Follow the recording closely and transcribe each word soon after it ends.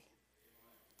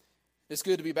It's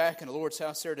good to be back in the Lord's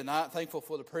house here tonight. Thankful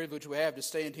for the privilege we have to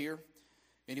stand here.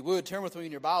 And you would turn with me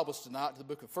in your Bibles tonight to the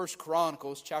book of 1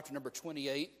 Chronicles, chapter number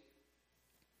 28.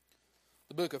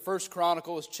 The book of 1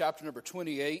 Chronicles, chapter number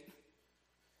 28.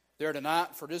 There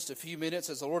tonight for just a few minutes,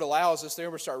 as the Lord allows us there,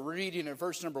 we'll start reading in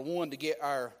verse number 1 to get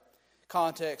our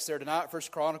context there tonight. 1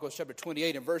 Chronicles, chapter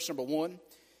 28, and verse number 1.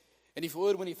 And if you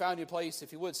would, when you found your place,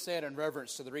 if you would stand in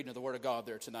reverence to the reading of the Word of God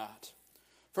there tonight.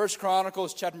 1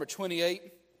 Chronicles, chapter number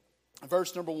 28.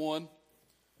 Verse number 1,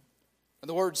 and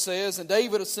the word says, And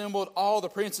David assembled all the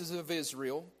princes of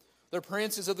Israel, the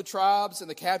princes of the tribes, and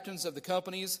the captains of the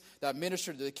companies that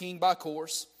ministered to the king by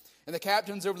course, and the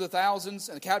captains over the thousands,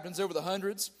 and the captains over the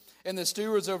hundreds, and the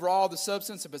stewards over all the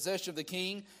substance and possession of the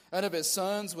king, and of his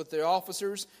sons, with their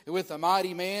officers, and with the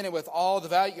mighty man, and with all the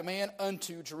valiant man,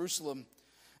 unto Jerusalem.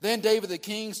 Then David the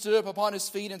king stood up upon his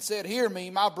feet, and said, Hear me,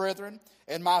 my brethren,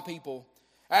 and my people.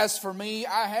 As for me,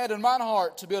 I had in mine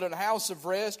heart to build a house of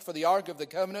rest for the ark of the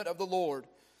covenant of the Lord,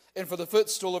 and for the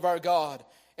footstool of our God,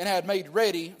 and had made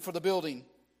ready for the building.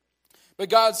 But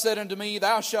God said unto me,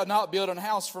 Thou shalt not build an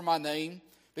house for my name,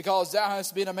 because thou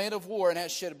hast been a man of war, and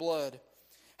hast shed blood.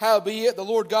 Howbeit, the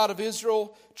Lord God of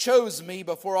Israel chose me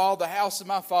before all the house of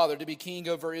my father to be king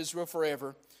over Israel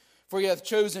forever. For he hath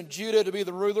chosen Judah to be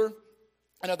the ruler,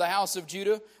 and of the house of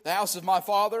Judah, the house of my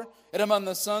father, and among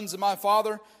the sons of my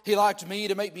father, he liked me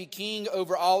to make me king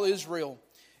over all Israel.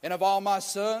 And of all my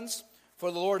sons,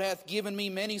 for the Lord hath given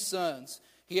me many sons,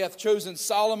 he hath chosen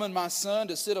Solomon my son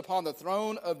to sit upon the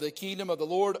throne of the kingdom of the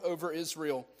Lord over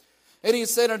Israel. And he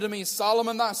said unto me,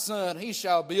 Solomon thy son, he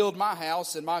shall build my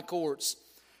house and my courts.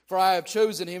 For I have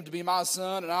chosen him to be my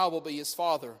son, and I will be his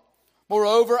father.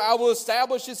 Moreover, I will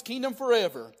establish his kingdom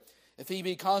forever, if he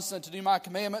be constant to do my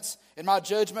commandments and my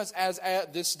judgments as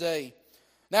at this day.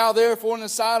 Now therefore in the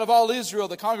sight of all Israel,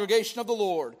 the congregation of the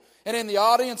Lord, and in the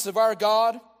audience of our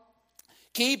God,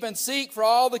 keep and seek for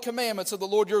all the commandments of the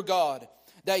Lord your God,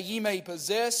 that ye may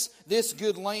possess this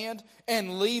good land,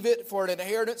 and leave it for an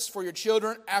inheritance for your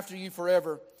children after you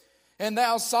forever. And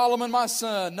thou, Solomon my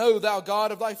son, know thou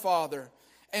God of thy father,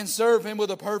 and serve him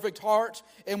with a perfect heart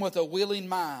and with a willing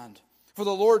mind. For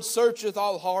the Lord searcheth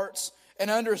all hearts, and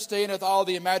understandeth all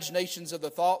the imaginations of the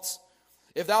thoughts.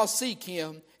 If thou seek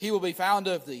him, he will be found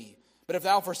of thee. But if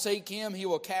thou forsake him, he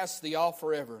will cast thee off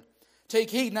forever.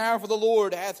 Take heed now, for the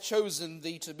Lord hath chosen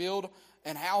thee to build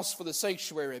an house for the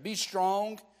sanctuary. Be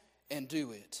strong and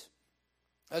do it.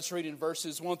 Let's read in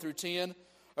verses 1 through 10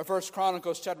 of 1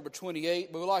 Chronicles chapter number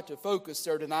 28. But we'd like to focus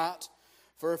there tonight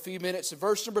for a few minutes. In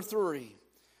verse number 3,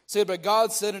 said, But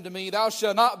God said unto me, Thou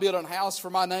shalt not build an house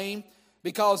for my name,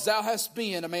 because thou hast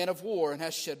been a man of war and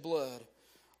hast shed blood.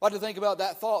 I'd like to think about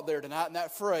that thought there tonight and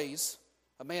that phrase,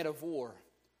 a man of war.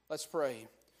 Let's pray.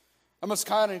 Our most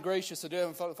kind and gracious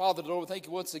Father, Lord, we thank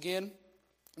you once again,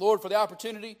 Lord, for the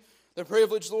opportunity, the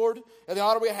privilege, Lord, and the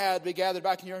honor we had to be gathered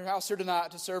back in your house here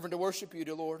tonight to serve and to worship you,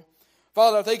 dear Lord.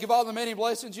 Father, I thank you for all the many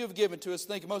blessings you have given to us.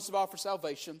 Thank you most of all for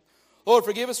salvation. Lord,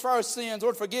 forgive us for our sins.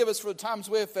 Lord, forgive us for the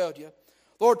times we have failed you.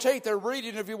 Lord, take the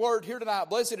reading of your word here tonight,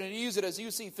 bless it and use it as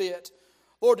you see fit.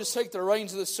 Lord, just take the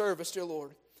reins of the service, dear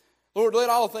Lord. Lord, let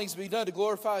all things be done to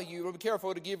glorify you. Lord, be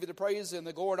careful to give you the praise and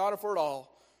the glory and honor for it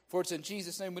all. For it's in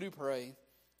Jesus' name we do pray.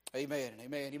 Amen and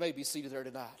amen. You may be seated there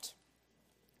tonight.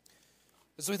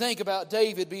 As we think about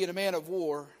David being a man of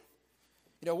war,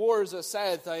 you know, war is a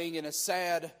sad thing and a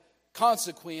sad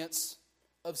consequence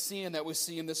of sin that we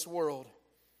see in this world.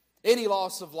 Any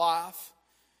loss of life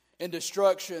and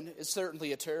destruction is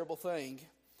certainly a terrible thing.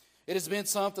 It has been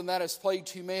something that has plagued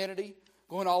humanity.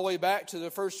 Going all the way back to the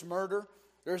first murder,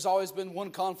 there's always been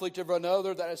one conflict over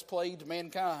another that has plagued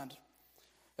mankind.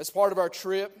 As part of our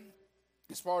trip,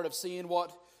 as part of seeing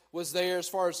what was there as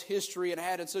far as history and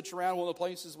had and such around, one of the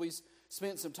places we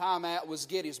spent some time at was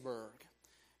Gettysburg.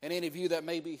 And any of you that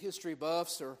may be history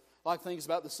buffs or like things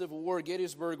about the Civil War,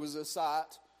 Gettysburg was the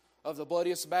site of the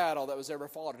bloodiest battle that was ever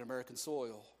fought in American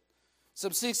soil.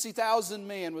 Some 60,000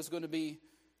 men was going to be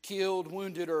killed,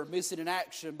 wounded, or missing in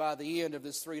action by the end of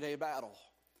this 3-day battle.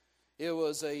 It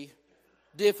was a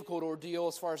difficult ordeal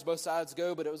as far as both sides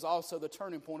go, but it was also the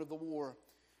turning point of the war.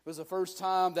 It was the first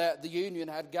time that the Union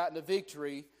had gotten a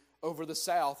victory over the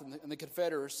South and the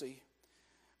Confederacy.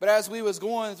 But as we was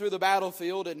going through the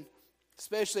battlefield, and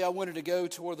especially I wanted to go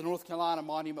to where the North Carolina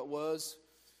monument was,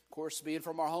 of course, being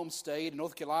from our home state,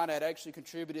 North Carolina had actually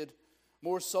contributed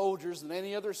more soldiers than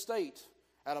any other state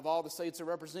out of all the states that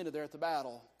were represented there at the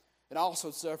battle, and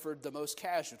also suffered the most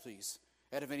casualties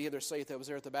out of any other state that was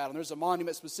there at the battle. And there's a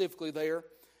monument specifically there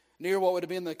near what would have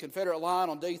been the Confederate line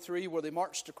on day 3 where they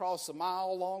marched across a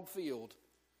mile-long field.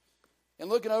 And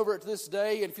looking over it to this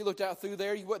day, and if you looked out through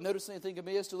there, you wouldn't notice anything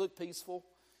amiss. It looked peaceful.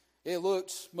 It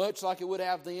looked much like it would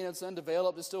have then. It's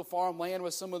undeveloped. It's still farmland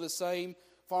with some of the same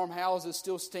farmhouses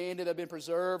still standing that have been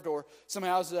preserved, or some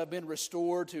houses that have been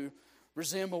restored to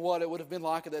resemble what it would have been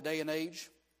like at that day and age.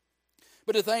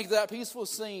 But to think that peaceful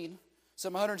scene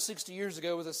some 160 years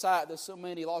ago was a sight that so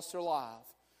many lost their life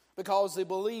because they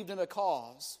believed in a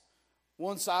cause.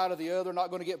 One side or the other, not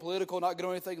going to get political, not going to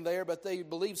do anything there, but they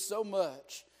believed so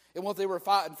much in what they were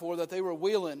fighting for that they were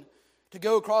willing to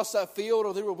go across that field,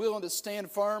 or they were willing to stand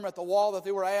firm at the wall that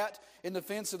they were at in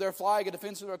defense of their flag, in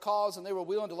defense of their cause, and they were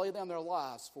willing to lay down their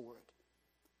lives for it.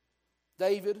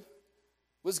 David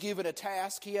was given a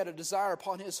task. He had a desire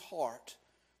upon his heart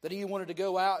that he wanted to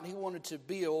go out and he wanted to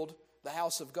build the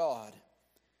house of God.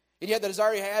 And yet the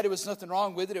desire he had, there was nothing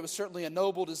wrong with it. It was certainly a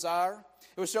noble desire.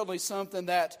 It was certainly something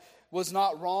that was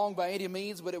not wrong by any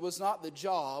means, but it was not the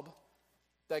job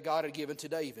that God had given to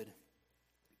David.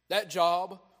 That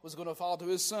job was going to fall to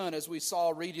his son, as we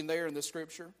saw reading there in the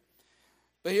Scripture.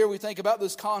 But here we think about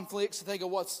those conflicts, think of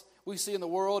what we see in the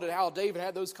world and how David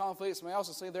had those conflicts. And we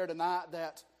also see there tonight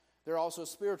that there are also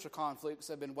spiritual conflicts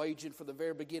that have been waging from the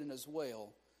very beginning as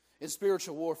well, in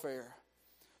spiritual warfare.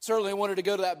 Certainly wanted to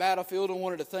go to that battlefield and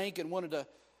wanted to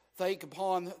think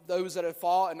upon those that have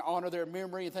fought and honor their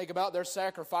memory and think about their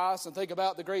sacrifice and think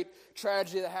about the great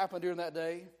tragedy that happened during that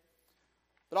day.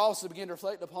 But also begin to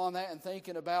reflect upon that and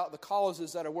thinking about the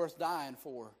causes that are worth dying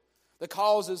for. The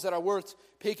causes that are worth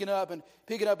picking up and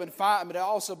fighting. But I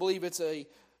also believe it's a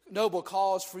noble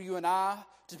cause for you and I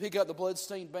to pick up the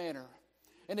bloodstained banner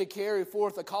and to carry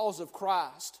forth the cause of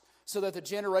Christ so that the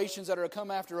generations that are to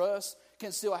come after us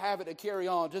can still have it to carry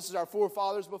on. Just as our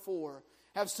forefathers before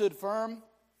have stood firm.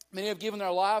 Many have given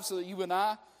their lives so that you and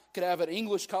I could have an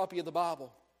English copy of the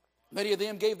Bible. Many of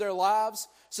them gave their lives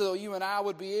so that you and I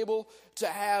would be able to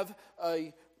have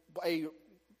a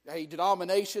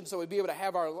denomination, so we'd be able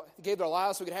to gave their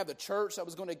lives so we could have the church that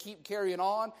was going to keep carrying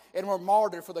on, and were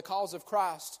martyred for the cause of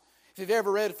Christ. If you've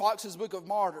ever read Fox's Book of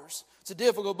Martyrs, it's a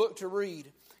difficult book to read.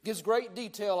 It gives great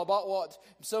detail about what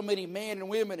so many men and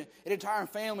women and entire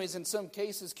families, in some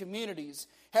cases communities,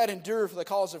 had endured for the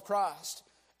cause of Christ.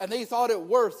 And they thought it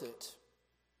worth it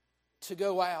to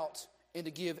go out and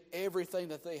to give everything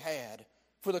that they had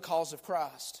for the cause of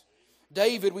Christ.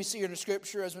 David, we see in the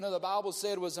Scripture, as we know the Bible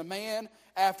said, was a man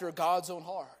after God's own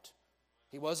heart.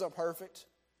 He wasn't perfect.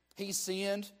 He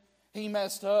sinned. He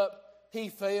messed up. He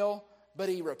fell. But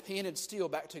he repented still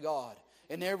back to God.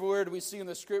 And everywhere do we see in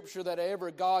the Scripture that ever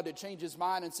God had changed his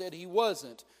mind and said he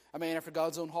wasn't a man after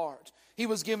God's own heart. He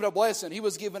was given a blessing. He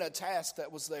was given a task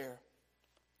that was there.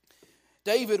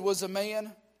 David was a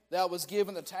man that was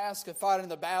given the task of fighting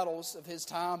the battles of his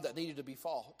time that needed to be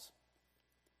fought.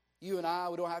 You and I,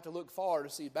 we don't have to look far to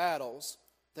see battles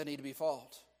that need to be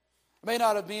fought. It may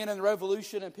not have been in the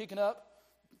Revolution and picking up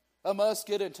a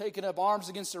musket and taking up arms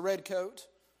against a redcoat,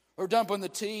 or dumping the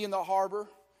tea in the harbor,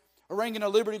 or ringing a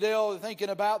Liberty Bell and thinking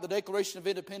about the Declaration of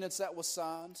Independence that was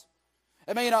signed.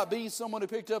 It may not be someone who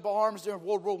picked up arms during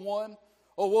World War I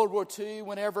or World War II,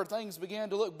 whenever things began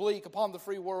to look bleak upon the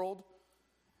free world.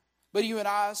 But you and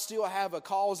I still have a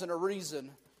cause and a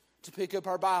reason to pick up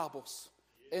our Bibles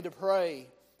and to pray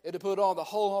and to put on the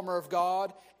whole armor of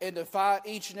God and to fight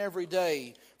each and every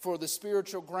day for the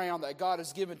spiritual ground that God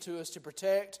has given to us to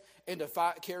protect and to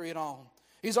fight, carry it on.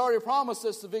 He's already promised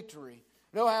us the victory.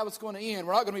 We know how it's going to end.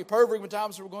 We're not going to be perfect when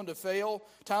times we're going to fail,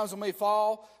 times we may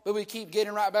fall, but we keep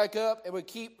getting right back up and we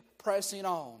keep pressing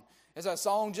on. As that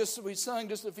song we sung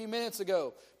just a few minutes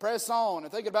ago, press on.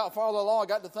 And thinking about farther along, I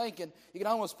got to thinking, you can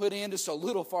almost put in just a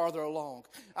little farther along.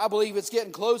 I believe it's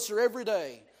getting closer every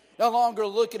day. No longer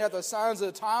looking at the signs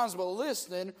of the times, but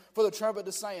listening for the trumpet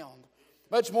to sound.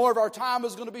 Much more of our time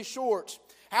is going to be short.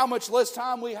 How much less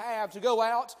time we have to go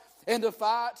out and to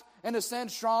fight and to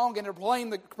stand strong and to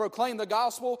proclaim the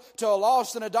gospel to a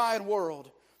lost and a dying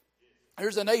world.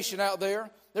 There's a nation out there.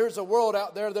 There's a world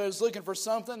out there that is looking for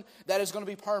something that is going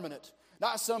to be permanent.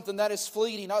 Not something that is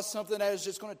fleeting. Not something that is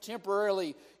just going to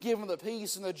temporarily give them the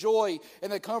peace and the joy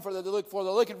and the comfort that they look for.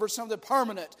 They're looking for something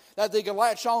permanent that they can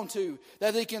latch on to,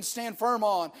 that they can stand firm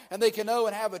on, and they can know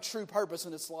and have a true purpose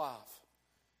in its life.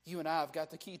 You and I have got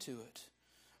the key to it.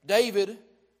 David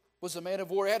was a man of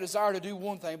war. He had a desire to do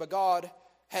one thing, but God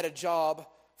had a job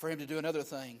for him to do another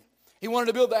thing. He wanted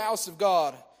to build the house of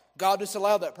God. God just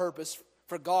allowed that purpose,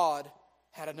 for God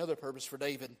had another purpose for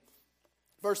David.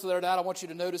 Verse 11, I want you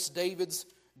to notice David's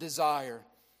desire.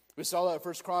 We saw that in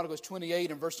 1 Chronicles 28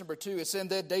 and verse number 2. It said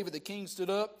that David the king stood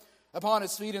up upon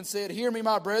his feet and said, "Hear me,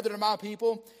 my brethren and my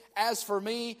people. As for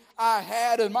me, I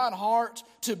had in mine heart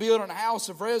to build an house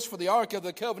of rest for the ark of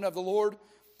the covenant of the Lord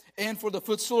and for the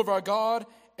footstool of our God,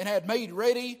 and had made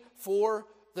ready for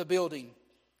the building."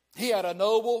 He had a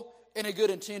noble and a good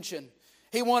intention.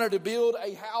 He wanted to build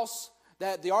a house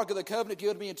that the Ark of the Covenant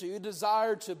could be into. He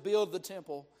desired to build the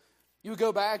temple. You would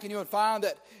go back and you would find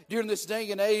that during this day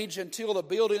and age, until the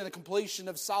building and the completion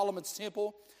of Solomon's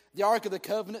temple, the Ark of the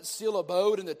Covenant still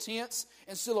abode in the tents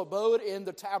and still abode in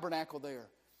the tabernacle there.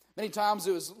 Many times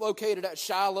it was located at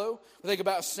Shiloh. Think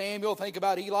about Samuel, think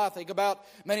about Eli, think about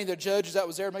many of the judges that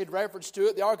was there, made reference to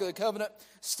it. The Ark of the Covenant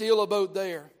still abode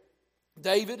there.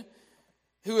 David,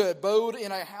 who abode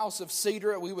in a house of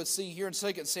cedar, we would see here in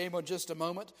 2 Samuel in just a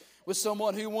moment, was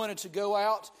someone who wanted to go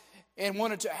out and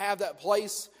wanted to have that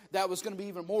place that was going to be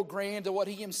even more grand than what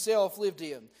he himself lived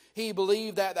in. He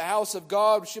believed that the house of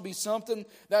God should be something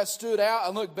that stood out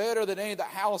and looked better than any of the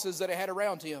houses that he had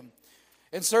around him.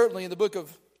 And certainly in the book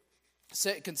of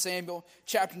 2 Samuel,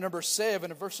 chapter number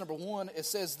 7, and verse number 1, it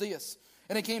says this: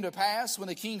 "And it came to pass, when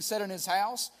the king sat in his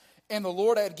house, and the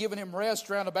Lord had given him rest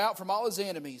round about from all his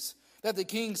enemies, that the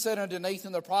king said unto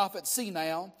Nathan the prophet, See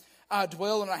now, I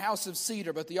dwell in a house of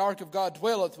cedar, but the ark of God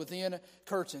dwelleth within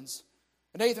curtains.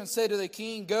 And Nathan said to the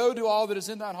king, Go, do all that is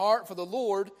in thine heart, for the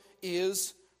Lord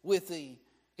is with thee."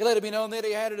 He let it be known that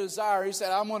he had a desire. He said,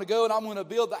 I'm going to go and I'm going to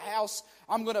build the house.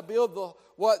 I'm going to build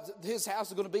what his house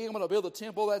is going to be. I'm going to build the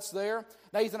temple that's there.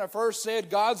 Nathan at first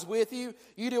said, God's with you.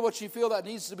 You do what you feel that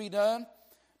needs to be done.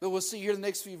 But we'll see here in the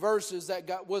next few verses that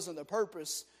God wasn't the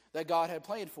purpose that God had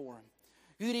planned for him.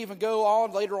 You could even go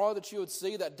on later on that you would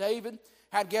see that David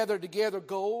had gathered together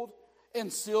gold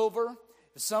and silver,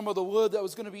 some of the wood that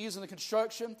was going to be used in the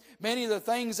construction, many of the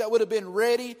things that would have been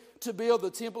ready to build the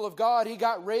temple of God. He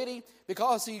got ready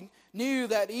because he knew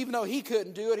that even though he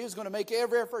couldn't do it, he was going to make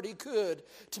every effort he could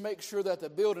to make sure that the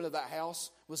building of that house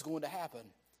was going to happen.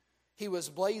 He was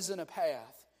blazing a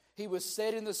path. He was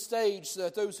setting the stage so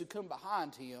that those who come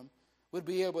behind him would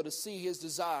be able to see his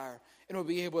desire and would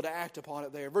be able to act upon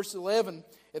it there. Verse 11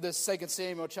 in this 2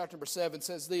 Samuel chapter number 7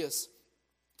 says this: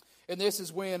 "And this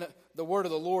is when the word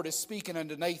of the Lord is speaking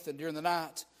unto Nathan during the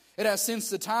night. It has since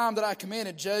the time that I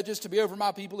commanded judges to be over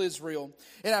my people Israel,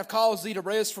 and I have caused thee to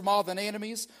rest from all thine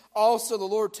enemies. Also the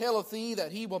Lord telleth thee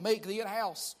that he will make thee an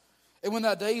house. And when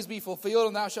thy days be fulfilled,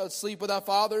 and thou shalt sleep with thy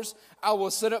fathers, I will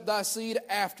set up thy seed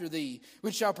after thee,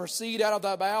 which shall proceed out of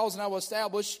thy bowels, and I will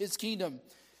establish his kingdom.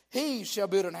 He shall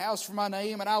build an house for my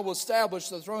name, and I will establish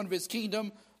the throne of his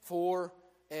kingdom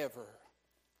forever."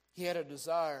 He had a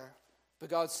desire, but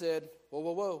God said,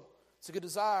 whoa, it's a good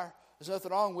desire. There's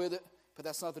nothing wrong with it, but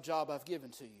that's not the job I've given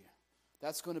to you.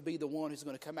 That's going to be the one who's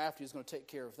going to come after you, who's going to take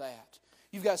care of that.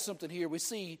 You've got something here. We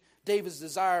see David's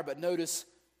desire, but notice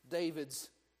David's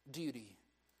duty.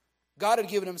 God had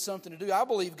given him something to do. I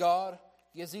believe God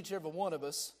gives each and every one of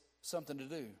us something to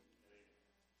do.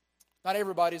 Not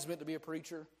everybody's meant to be a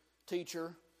preacher,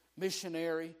 teacher,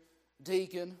 missionary,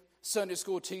 deacon, Sunday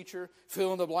school teacher,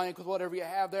 fill in the blank with whatever you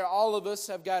have there. All of us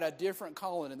have got a different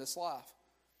calling in this life.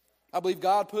 I believe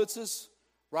God puts us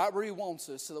right where he wants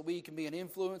us so that we can be an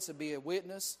influence and be a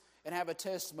witness and have a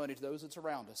testimony to those that's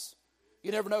around us.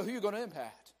 You never know who you're going to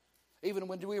impact. Even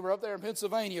when we were up there in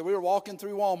Pennsylvania, we were walking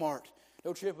through Walmart.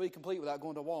 No trip would be complete without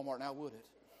going to Walmart, now would it?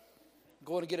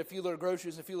 Going to get a few little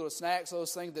groceries, a few little snacks,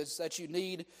 those things that you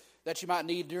need, that you might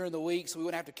need during the week, so we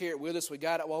wouldn't have to carry it with us. We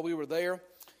got it while we were there. I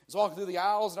was walking through the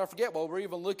aisles, and I forget what we were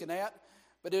even looking at,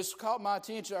 but it just caught my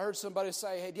attention. I heard somebody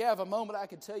say, "Hey, do you have a moment I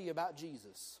could tell you about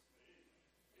Jesus?"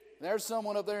 And there's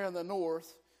someone up there in the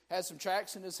north, had some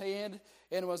tracts in his hand,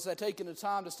 and was taking the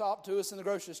time to stop to us in the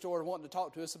grocery store and wanting to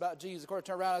talk to us about Jesus. Of course, I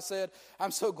turned around and I said,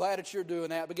 "I'm so glad that you're doing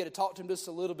that." Began to talk to him just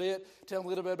a little bit, tell him a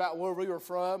little bit about where we were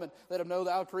from, and let him know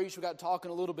that I preached. We got talking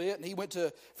a little bit, and he went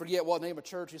to, forget what name of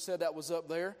church he said that was up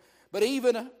there. But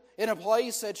even in a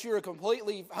place that you're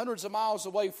completely hundreds of miles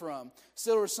away from,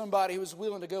 still there's somebody who was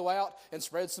willing to go out and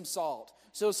spread some salt.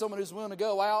 Still someone who's willing to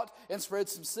go out and spread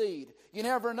some seed. You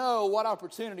never know what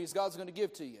opportunities God's going to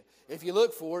give to you. If you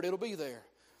look for it, it'll be there.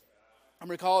 I'm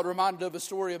reminded of a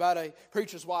story about a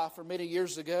preacher's wife from many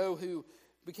years ago who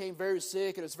became very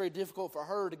sick, and it's very difficult for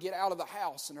her to get out of the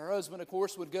house. And her husband, of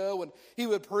course, would go, and he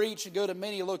would preach and go to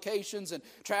many locations and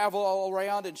travel all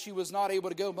around, and she was not able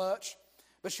to go much.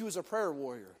 But she was a prayer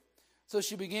warrior. So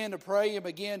she began to pray and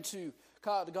began to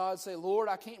call out to God and say, "Lord,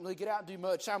 I can't really get out and do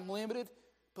much. I'm limited,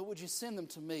 but would you send them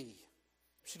to me?"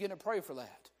 She began to pray for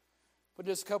that. But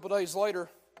just a couple of days later,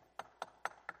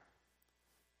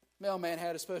 mailman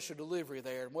had a special delivery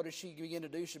there. And what did she begin to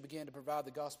do? She began to provide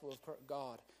the gospel of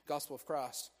God, gospel of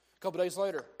Christ. A couple of days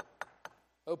later,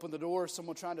 opened the door,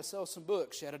 someone trying to sell some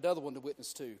books. She had another one to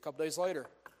witness to. A couple of days later,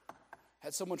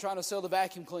 had someone trying to sell the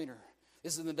vacuum cleaner.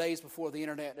 This is in the days before the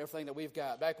internet and everything that we've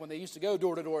got. Back when they used to go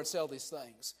door to door and sell these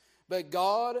things. But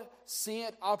God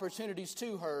sent opportunities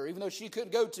to her. Even though she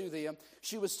couldn't go to them,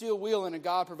 she was still willing, and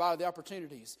God provided the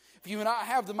opportunities. If you and I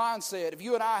have the mindset, if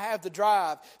you and I have the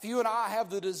drive, if you and I have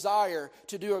the desire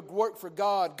to do a work for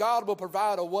God, God will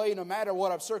provide a way no matter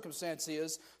what our circumstance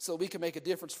is so we can make a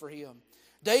difference for Him.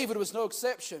 David was no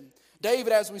exception.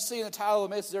 David, as we see in the title of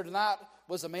the message there tonight,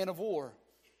 was a man of war.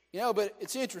 But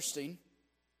it's interesting.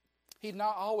 He'd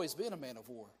not always been a man of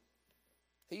war.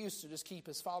 He used to just keep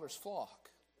his father's flock.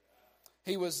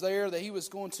 He was there that he was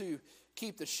going to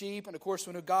keep the sheep. And of course,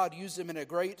 when God used him in a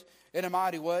great and a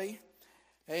mighty way.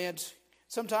 And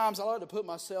sometimes I like to put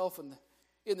myself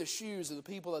in the shoes of the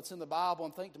people that's in the Bible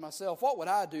and think to myself, what would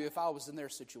I do if I was in their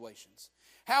situations?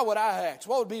 How would I act?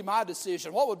 What would be my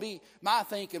decision? What would be my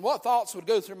thinking? What thoughts would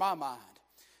go through my mind?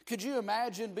 Could you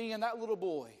imagine being that little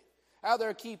boy out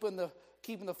there keeping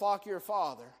the flock of your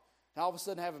father, and all of a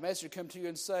sudden have a messenger come to you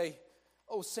and say,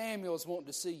 oh, Samuel's wanting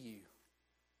to see you.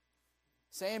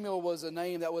 Samuel was a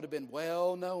name that would have been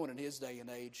well known in his day and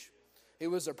age. He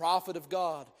was a prophet of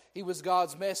God. He was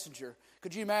God's messenger.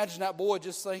 Could you imagine that boy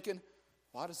just thinking,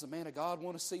 why does the man of God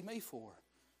want to see me for?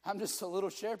 I'm just a little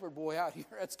shepherd boy out here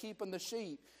that's keeping the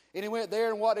sheep. And he went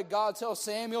there, and what did God tell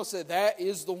Samuel? Said, that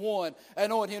is the one.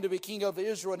 Anoint him to be king of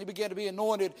Israel. And he began to be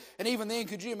anointed. And even then,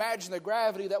 could you imagine the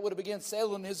gravity that would have begun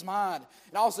settling in his mind?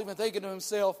 And also even thinking to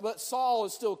himself, but Saul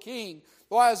is still king.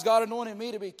 Why has God anointed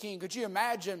me to be king? Could you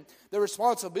imagine the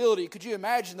responsibility? Could you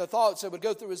imagine the thoughts that would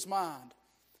go through his mind?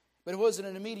 But it wasn't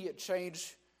an immediate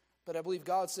change. But I believe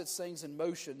God sets things in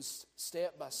motion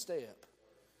step by step.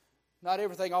 Not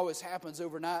everything always happens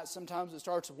overnight. Sometimes it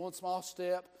starts with one small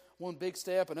step, one big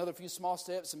step, another few small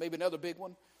steps, and maybe another big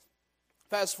one.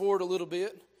 Fast forward a little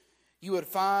bit, you would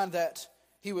find that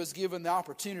he was given the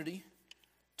opportunity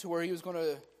to where he was going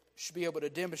to be able to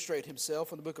demonstrate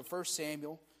himself in the book of 1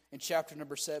 Samuel in chapter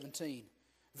number 17.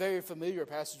 Very familiar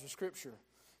passage of Scripture.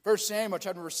 1 Samuel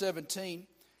chapter number 17,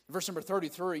 verse number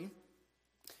 33.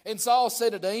 And Saul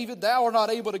said to David, thou art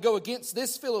not able to go against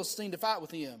this Philistine to fight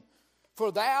with him,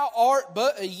 for thou art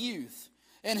but a youth,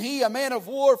 and he a man of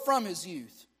war from his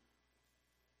youth.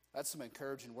 That's some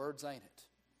encouraging words, ain't it?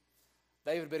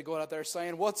 David had been going out there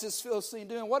saying, what's this Philistine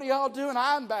doing? What are y'all doing?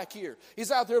 I'm back here. He's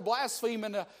out there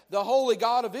blaspheming the holy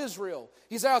God of Israel.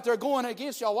 He's out there going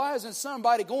against y'all. Why isn't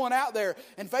somebody going out there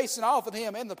and facing off with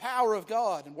him in the power of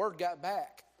God? And word got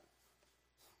back.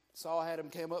 Saul had him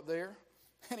come up there,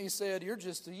 and he said, you're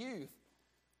just a youth.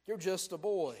 You're just a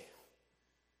boy.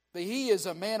 But he is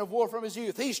a man of war from his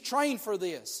youth. He's trained for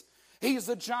this. He's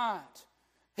a giant.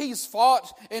 He's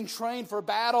fought and trained for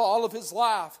battle all of his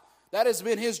life. That has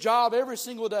been his job every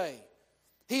single day.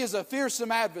 He is a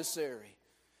fearsome adversary.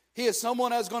 He is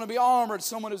someone that's going to be armored,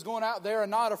 someone who's going out there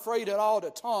and not afraid at all to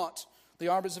taunt the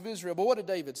armies of Israel. But what did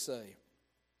David say?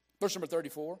 Verse number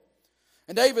 34.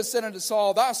 And David said unto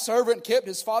Saul, thy servant kept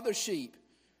his father's sheep.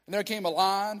 And there came a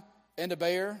lion and a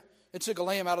bear and took a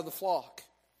lamb out of the flock.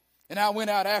 And I went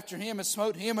out after him and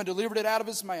smote him and delivered it out of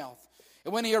his mouth.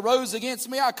 And when he arose against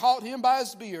me, I caught him by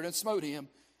his beard and smote him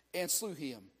and slew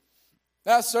him.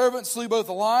 Thy servant slew both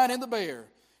the lion and the bear.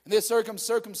 And this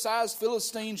circumcised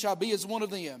Philistine shall be as one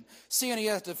of them, seeing he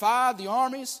hath defied the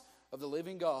armies of the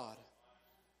living God.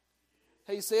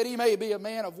 He said he may be a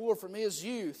man of war from his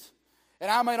youth,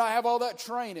 and I may not have all that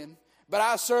training, but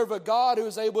I serve a God who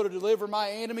is able to deliver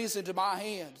my enemies into my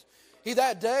hand.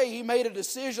 That day he made a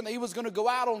decision that he was going to go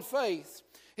out on faith.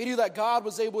 He knew that God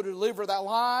was able to deliver that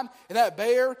lion and that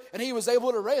bear, and he was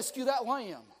able to rescue that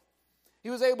lamb. He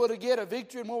was able to get a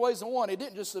victory in more ways than one. He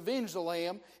didn't just avenge the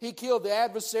lamb. He killed the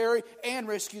adversary and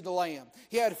rescued the lamb.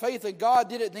 He had faith that God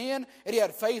did it then, and he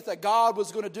had faith that God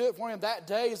was going to do it for him that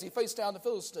day as he faced down the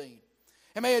Philistine.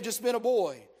 He may have just been a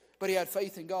boy, but he had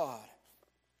faith in God.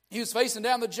 He was facing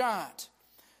down the giant.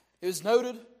 It was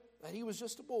noted that he was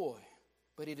just a boy,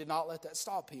 but he did not let that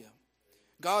stop him.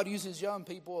 God uses young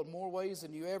people in more ways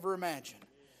than you ever imagine.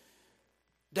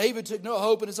 David took no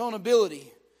hope in his own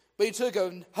ability, but he took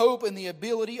a hope in the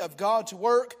ability of God to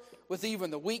work with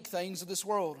even the weak things of this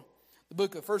world. The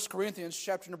book of 1 Corinthians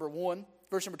chapter number 1,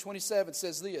 verse number 27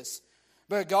 says this,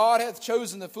 but God hath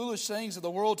chosen the foolish things of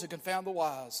the world to confound the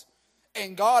wise,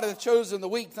 and God hath chosen the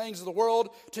weak things of the world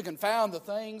to confound the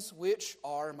things which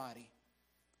are mighty.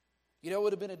 It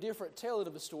would have been a different telling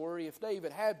of the story if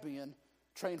David had been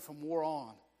trained from war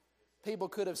on. People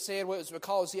could have said, well, it was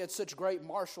because he had such great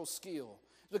martial skill.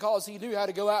 It's because he knew how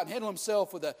to go out and handle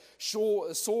himself with a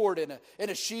sword and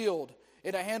a shield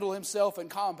and to handle himself in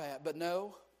combat. But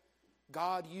no,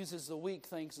 God uses the weak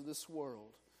things of this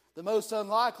world, the most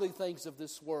unlikely things of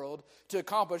this world, to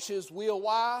accomplish His will.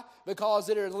 Why? Because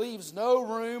it leaves no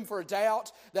room for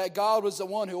doubt that God was the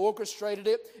one who orchestrated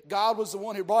it. God was the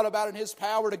one who brought about in His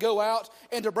power to go out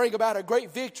and to bring about a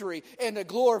great victory and to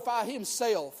glorify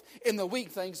Himself in the weak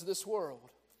things of this world.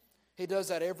 He does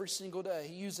that every single day.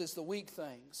 He uses the weak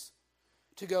things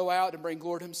to go out and bring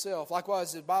glory to Himself.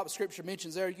 Likewise, the Bible Scripture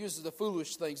mentions there, He uses the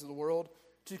foolish things of the world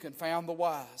to confound the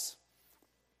wise.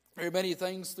 There are many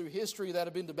things through history that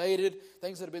have been debated,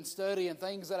 things that have been studied, and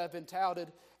things that have been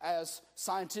touted as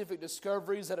scientific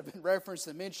discoveries that have been referenced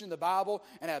and mentioned in the Bible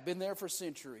and have been there for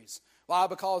centuries. Why?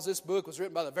 Because this book was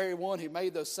written by the very one who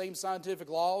made those same scientific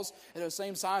laws and those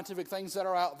same scientific things that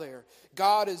are out there.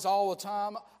 God is all the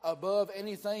time above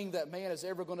anything that man is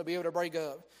ever going to be able to break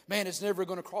up. Man is never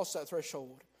going to cross that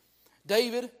threshold.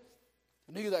 David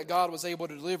knew that God was able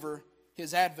to deliver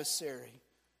his adversary.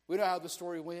 We know how the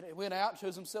story went. He went out and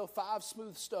chose himself 5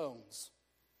 smooth stones.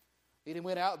 He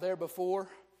went out there before.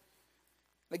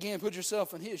 Again, put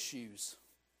yourself in his shoes.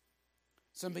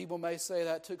 Some people may say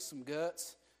that took some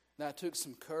guts, that took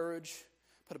some courage,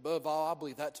 but above all, I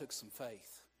believe that took some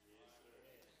faith.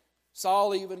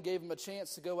 Saul even gave him a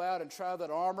chance to go out and try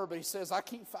that armor, but he says, I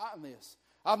can't fight in this.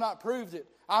 I've not proved it.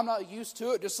 I'm not used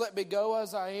to it. Just let me go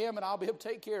as I am, and I'll be able to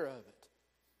take care of it.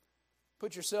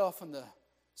 Put yourself in the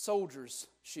soldiers'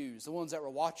 shoes, the ones that were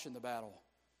watching the battle.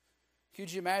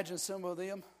 Could you imagine some of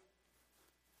them?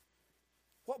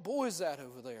 What boy is that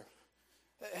over there?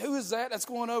 Who is that that's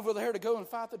going over there to go and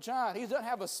fight the giant? He doesn't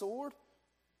have a sword.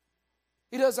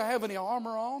 He doesn't have any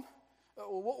armor on.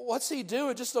 What's he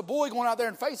doing? Just a boy going out there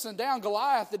and facing down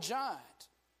Goliath, the giant.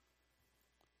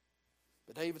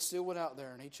 But David still went out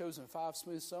there and he chose him 5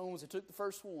 smooth stones. He took the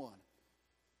first one.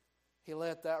 He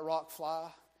let that rock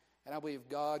fly. And I believe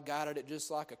God guided it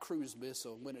just like a cruise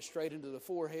missile and went it straight into the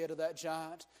forehead of that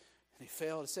giant. And he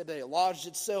fell. It said that it lodged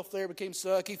itself there, became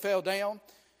stuck. He fell down. It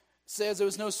says there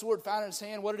was no sword found in his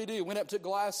hand. What did he do? Went up, took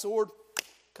Goliath's sword,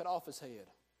 cut off his head.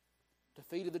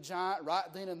 Defeated the giant right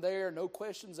then and there, no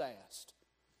questions asked.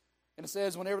 And it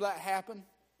says whenever that happened,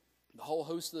 the whole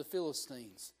host of the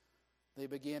Philistines, they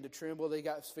began to tremble. They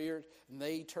got feared, and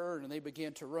they turned and they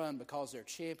began to run because their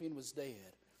champion was dead.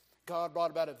 God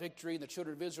brought about a victory, and the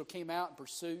children of Israel came out and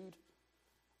pursued.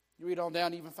 You read on down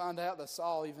and even find out that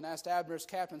Saul even asked Abner's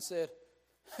captain, said,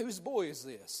 whose boy is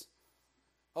this?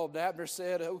 Old Abner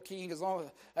said, O king, as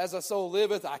long as thy soul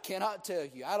liveth, I cannot tell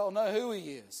you. I don't know who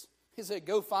he is. He said,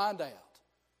 go find out.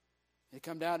 He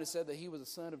come down and said that he was the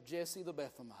son of Jesse the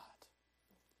Bethlehemite.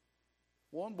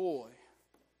 One boy,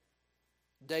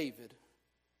 David,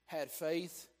 had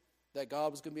faith that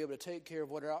God was going to be able to take care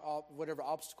of whatever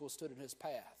obstacles stood in his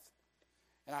path.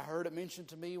 And I heard it mentioned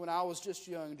to me when I was just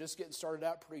young, just getting started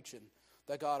out preaching,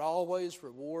 that God always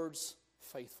rewards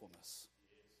faithfulness.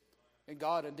 And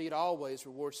God indeed always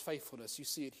rewards faithfulness. You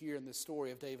see it here in this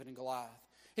story of David and Goliath.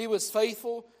 He was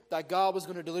faithful that God was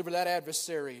going to deliver that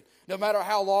adversary. No matter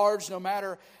how large, no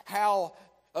matter how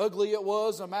ugly it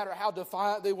was, no matter how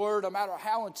defiant they were, no matter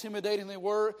how intimidating they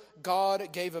were,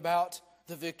 God gave about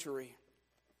the victory.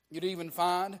 You'd even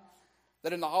find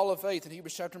that in the Hall of Faith in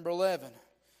Hebrews chapter number 11,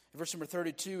 verse number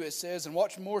 32, it says, and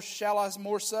what more shall I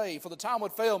more say? For the time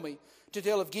would fail me to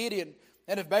tell of Gideon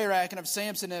and of Barak and of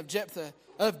Samson and of Jephthah,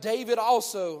 of David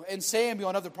also and Samuel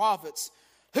and other prophets,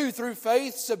 who through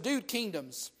faith subdued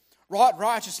kingdoms, wrought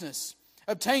righteousness,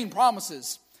 obtained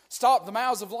promises, stopped the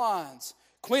mouths of lions,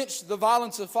 quenched the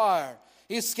violence of fire,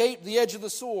 escaped the edge of the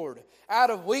sword, out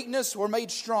of weakness were made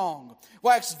strong,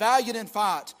 waxed valiant in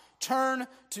fight, turned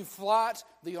to flight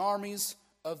the armies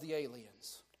of the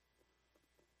aliens.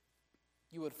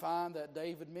 You would find that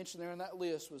David mentioned there in that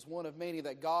list was one of many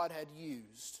that God had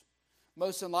used,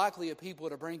 most unlikely of people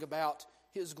to bring about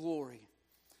His glory.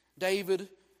 David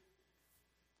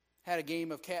had a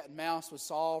game of cat and mouse with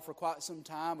Saul for quite some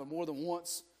time, and more than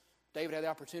once David had the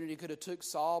opportunity. He could have took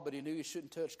Saul, but he knew he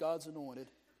shouldn't touch God's anointed.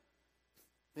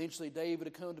 Eventually David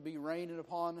had come to be reign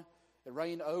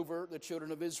over the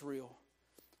children of Israel.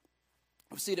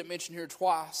 We see it mentioned here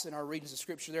twice in our readings of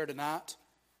Scripture there tonight,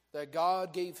 that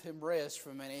God gave him rest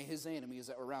from his enemies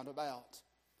that were round about.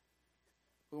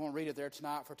 We won't read it there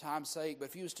tonight for time's sake, but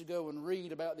if you was to go and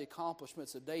read about the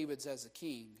accomplishments of David's as a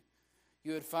king,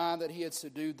 you would find that he had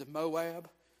subdued the Moab,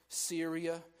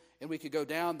 Syria, and we could go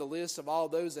down the list of all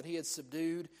those that he had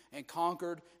subdued and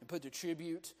conquered and put to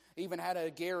tribute. Even had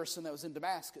a garrison that was in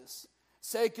Damascus.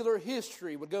 Secular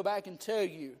history would go back and tell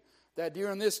you that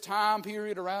during this time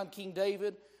period around King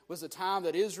David was the time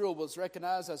that Israel was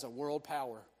recognized as a world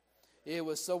power. It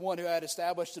was someone who had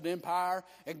established an empire,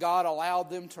 and God allowed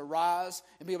them to rise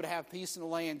and be able to have peace in the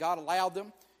land. God allowed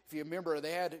them. If you remember,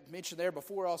 they had mentioned there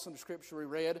before also in the scripture we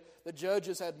read, the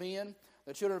judges had men.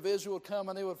 The children of Israel would come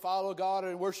and they would follow God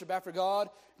and worship after God.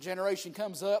 Generation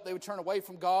comes up, they would turn away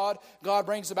from God. God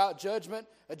brings about judgment.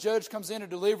 A judge comes in to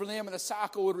deliver them, and the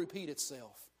cycle would repeat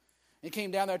itself. It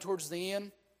came down there towards the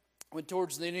end, when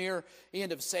towards the near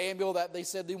end of Samuel, that they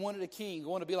said they wanted a king,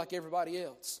 wanted to be like everybody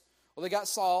else. Well, they got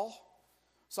Saul.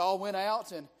 Saul went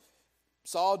out, and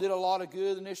Saul did a lot of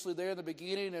good initially there in the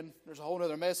beginning, and there's a whole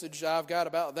other message I've got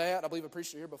about that. I believe I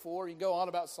preached it here before. You can go on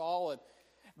about Saul and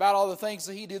about all the things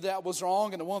that he did that was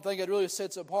wrong, and the one thing that really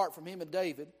sets apart from him and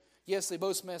David, yes, they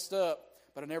both messed up,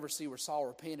 but I never see where Saul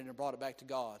repented and brought it back to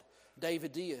God.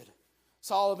 David did.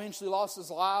 Saul eventually lost his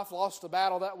life, lost the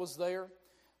battle that was there.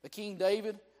 The King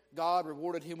David, God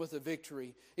rewarded him with a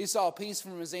victory. He saw peace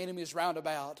from his enemies round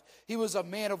about. He was a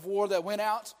man of war that went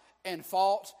out and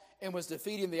fought and was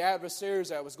defeating the adversaries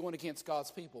that was going against God's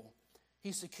people.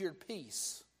 He secured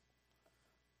peace.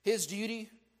 His duty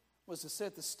was to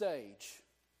set the stage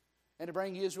and to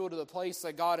bring Israel to the place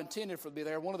that God intended for them to be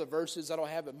there. One of the verses, I don't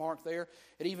have it marked there,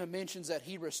 it even mentions that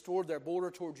he restored their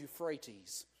border towards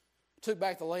Euphrates. Took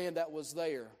back the land that was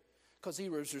there because he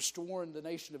was restoring the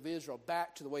nation of Israel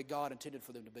back to the way God intended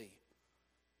for them to be.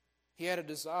 He had a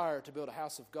desire to build a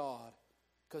house of God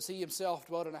because he himself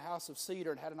dwelt in a house of cedar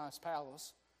and had a nice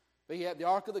palace. But he had the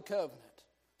Ark of the Covenant,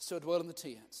 still dwelt in the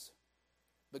tents.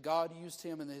 But God used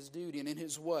him in his duty and in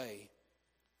his way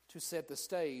to set the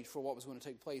stage for what was going to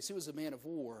take place. He was a man of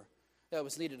war that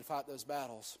was needed to fight those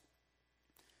battles.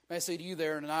 May I say to you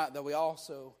there tonight that we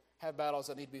also have battles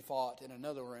that need to be fought in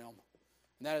another realm.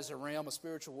 And that is a realm of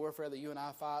spiritual warfare that you and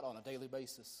I fight on a daily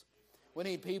basis. We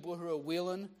need people who are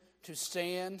willing to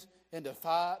stand and to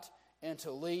fight and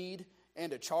to lead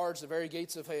and to charge the very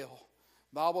gates of hell.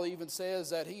 The Bible even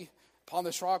says that upon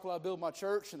this rock will I build my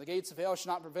church, and the gates of hell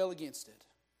shall not prevail against it.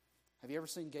 Have you ever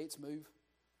seen gates move?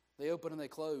 They open and they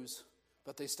close,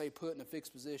 but they stay put in a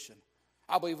fixed position.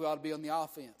 I believe we ought to be on the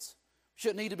offense. We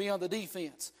shouldn't need to be on the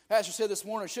defense. Pastor said this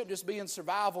morning, it shouldn't just be in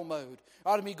survival mode. It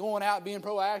ought to be going out and being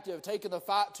proactive, taking the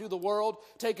fight to the world,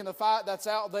 taking the fight that's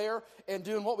out there, and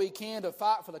doing what we can to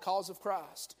fight for the cause of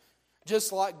Christ.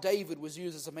 Just like David was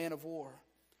used as a man of war.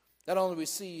 Not only do we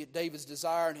see David's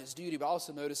desire and his duty, but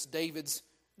also notice David's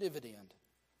dividend.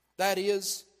 That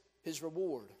is his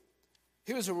reward.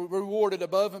 He was rewarded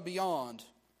above and beyond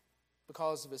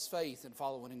because of his faith and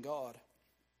following in God.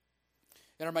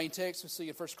 In our main text, we see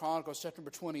in 1 Chronicles chapter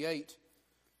number 28,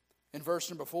 in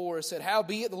verse number 4, it said,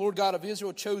 "Howbeit the Lord God of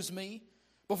Israel chose me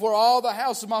before all the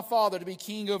house of my father to be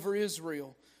king over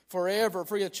Israel forever.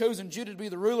 For he hath chosen Judah to be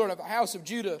the ruler of the house of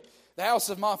Judah, the house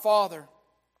of my father.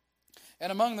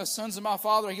 And among the sons of my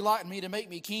father he lightened me to make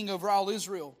me king over all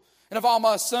Israel. And of all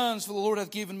my sons, for the Lord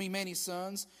hath given me many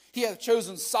sons, he hath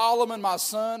chosen Solomon my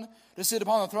son to sit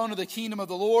upon the throne of the kingdom of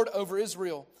the Lord over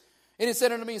Israel. And he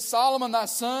said unto me, Solomon thy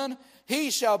son,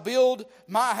 he shall build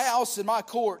my house and my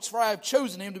courts, for I have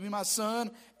chosen him to be my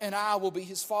son, and I will be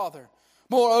his father.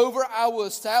 Moreover, I will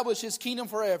establish his kingdom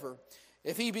forever,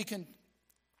 if he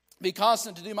be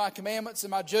constant to do my commandments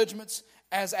and my judgments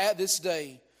as at this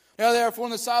day. Now therefore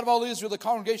in the sight of all Israel, the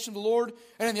congregation of the Lord,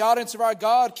 and in the audience of our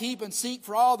God, keep and seek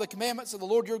for all the commandments of the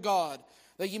Lord your God,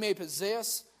 that ye may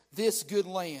possess this good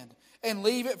land, and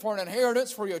leave it for an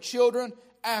inheritance for your children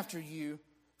after you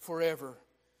forever."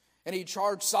 And he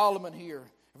charged Solomon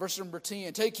here, verse number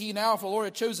 10, "Take heed now, for the Lord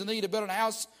hath chosen thee to build an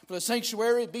house for the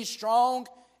sanctuary. Be strong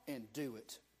and do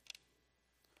it."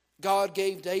 God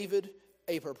gave David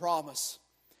a promise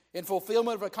in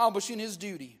fulfillment of accomplishing his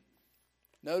duty.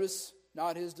 Notice,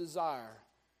 not his desire,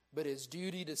 but his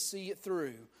duty to see it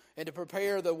through and to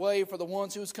prepare the way for the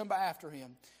ones who has come after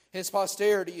him. His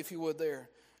posterity, if you would, there.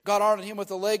 God honored him with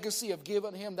the legacy of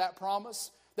giving him that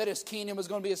promise that his kingdom was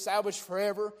going to be established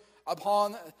forever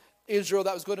upon Israel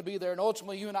that was going to be there. And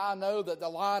ultimately, you and I know that the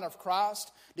line of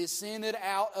Christ descended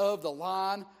out of the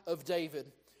line of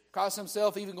David. Christ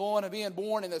himself even going and being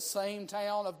born in the same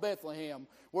town of Bethlehem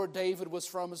where David was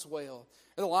from as well.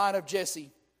 In the line of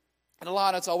Jesse. And the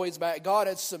line that's always back. God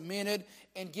had cemented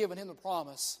and given him the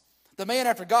promise. The man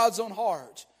after God's own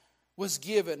heart was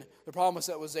given the promise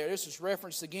that was there. This is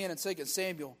referenced again in 2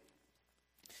 Samuel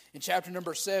in chapter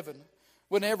number 7.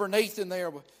 Whenever Nathan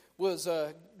there was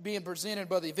being presented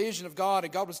by the vision of God,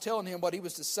 and God was telling him what he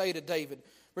was to say to David.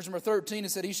 Verse number 13, it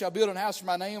said, "He shall build an house for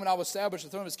my name, and I will establish the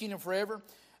throne of his kingdom forever.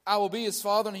 I will be his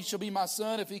father, and he shall be my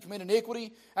son. If he commit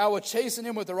iniquity, I will chasten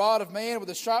him with the rod of man, with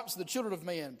the stripes of the children of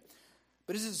men."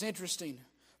 But this is interesting.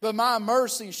 "But my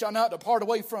mercy shall not depart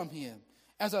away from him,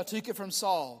 as I took it from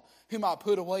Saul, whom I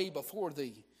put away before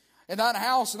thee. And thine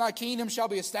house and thy kingdom shall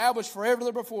be established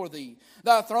forever before thee.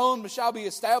 Thy throne shall be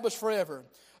established forever.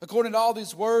 According to all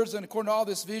these words and according to all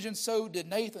this vision, so did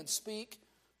Nathan speak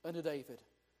unto David.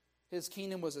 His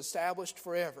kingdom was established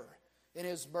forever in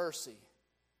his mercy.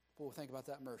 Boy, think about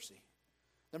that mercy.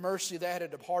 The mercy that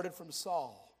had departed from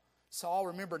Saul. Saul,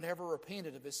 remember, never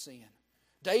repented of his sin.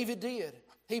 David did.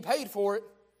 He paid for it.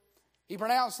 He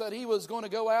pronounced that he was going to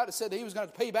go out and said that he was going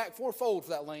to pay back fourfold for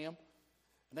that lamb.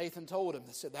 Nathan told him,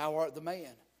 said, thou art the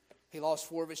man. He lost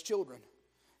 4 of his children.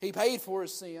 He paid for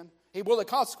his sin. He bore the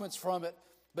consequence from it,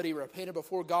 but he repented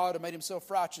before God and made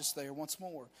himself righteous there once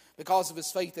more because of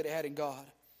his faith that he had in God.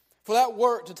 For that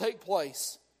work to take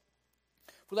place,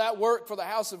 for that work for the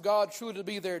house of God truly to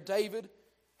be there, David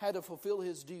had to fulfill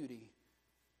his duty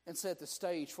and set the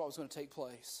stage for what was going to take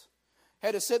place.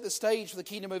 Had to set the stage for the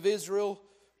kingdom of Israel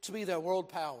to be their world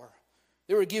power.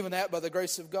 They were given that by the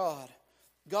grace of God.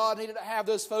 God needed to have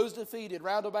those foes defeated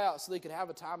round about so they could have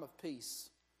a time of peace,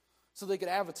 so they could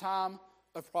have a time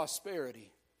of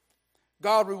prosperity.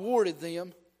 God rewarded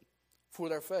them for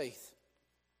their faith.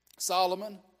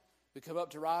 Solomon would come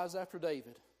up to rise after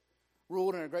David,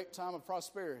 ruled in a great time of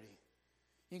prosperity.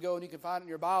 You can go and you can find it in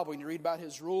your Bible and you read about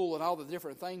his rule and all the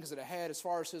different things that it had as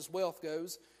far as his wealth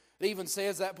goes. It even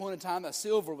says at that point in time that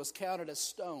silver was counted as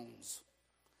stones.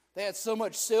 They had so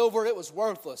much silver it was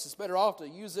worthless. It's better off to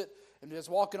use it than just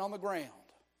walking on the ground.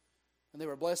 And they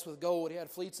were blessed with gold. He had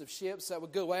fleets of ships that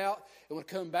would go out and would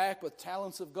come back with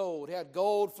talents of gold. He had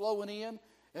gold flowing in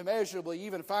immeasurably. You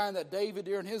even find that David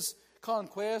during his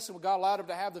conquest, and God allowed him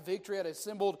to have the victory, had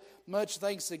assembled much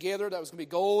things together that was going to be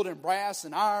gold and brass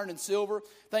and iron and silver,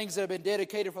 things that had been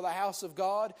dedicated for the house of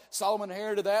God. Solomon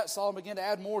inherited that. Solomon began to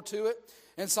add more to it.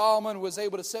 And Solomon was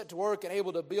able to set to work and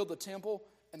able to build the temple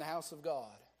and the house of God.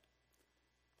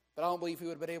 But I don't believe he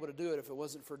would have been able to do it if it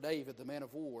wasn't for David, the man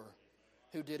of war,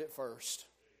 who did it first.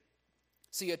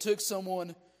 See, it took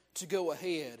someone to go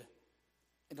ahead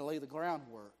and to lay the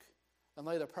groundwork and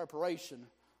lay the preparation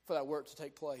for that work to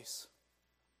take place.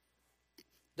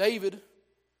 David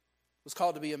was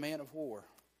called to be a man of war.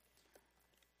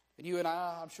 And you and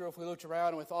I'm sure if we looked around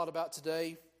and we thought about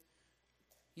today,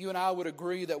 you and I would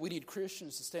agree that we need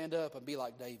Christians to stand up and be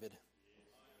like David,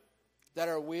 that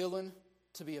are willing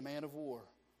to be a man of war.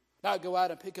 Not go out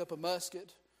and pick up a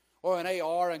musket or an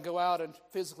AR and go out and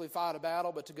physically fight a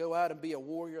battle, but to go out and be a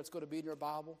warrior. It's going to be in your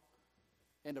Bible.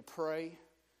 And to pray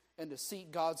and to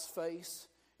seek God's face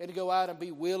and to go out and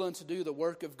be willing to do the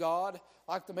work of God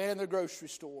like the man in the grocery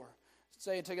store.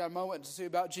 Say and take a moment to see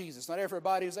about Jesus. Not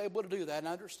everybody is able to do that, and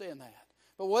I understand that.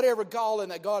 But whatever calling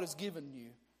that God has given you,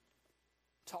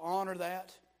 to honor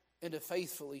that and to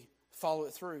faithfully follow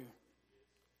it through.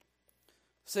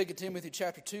 2 Timothy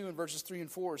chapter 2 and verses 3 and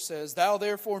 4 says, Thou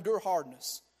therefore endure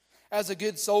hardness, as a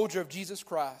good soldier of Jesus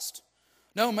Christ.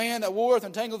 No man that warreth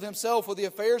entangleth himself with the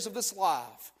affairs of this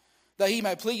life, that he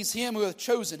may please him who hath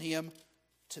chosen him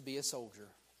to be a soldier.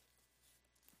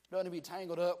 Don't need to be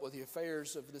tangled up with the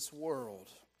affairs of this world.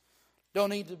 Don't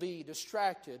need to be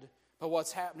distracted by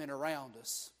what's happening around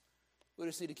us. We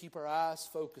just need to keep our eyes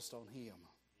focused on him.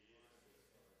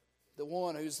 The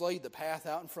one who's laid the path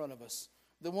out in front of us.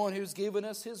 The one who's given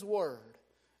us his word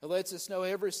and lets us know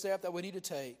every step that we need to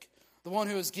take. The one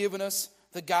who has given us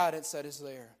the guidance that is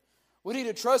there. We need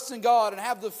to trust in God and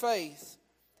have the faith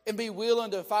and be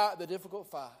willing to fight the difficult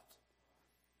fight.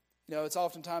 You know, it's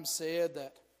oftentimes said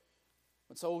that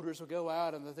when soldiers would go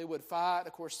out and that they would fight,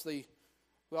 of course, we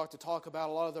like to talk about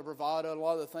a lot of the bravado, a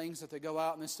lot of the things that they go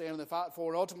out and they stand and they fight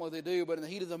for, and ultimately they do, but in the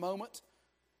heat of the moment,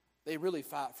 they really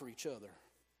fight for each other.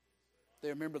 They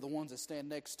remember the ones that stand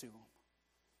next to them.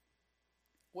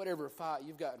 Whatever fight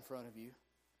you've got in front of you,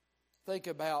 think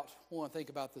about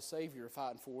the Savior you're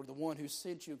fighting for, the one who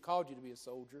sent you and called you to be a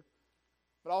soldier,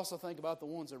 but also think about the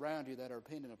ones around you that are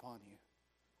dependent upon you.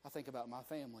 I think about my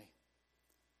family.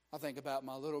 I think about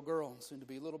my little girl and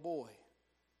soon-to-be little boy.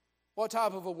 What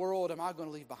type of a world am I going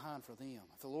to leave behind for them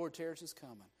if the Lord tarries his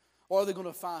coming? What are they going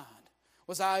to find?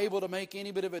 Was I able to make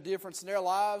any bit of a difference in their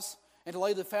lives and to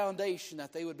lay the foundation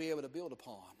that they would be able to build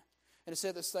upon and to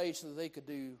set the stage so that they could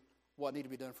do what needed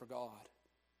to be done for God?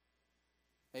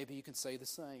 Maybe you can say the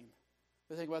same.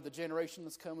 But think about the generation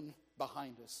that's coming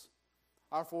behind us.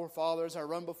 Our forefathers are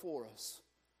run before us,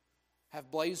 have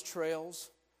blazed trails,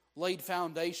 laid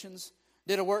foundations,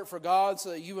 did a work for God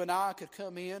so that you and I could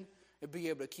come in and be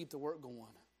able to keep the work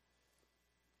going.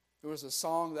 There was a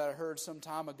song that I heard some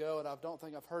time ago, and I don't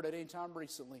think I've heard it any time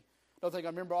recently. I don't think I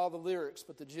remember all the lyrics,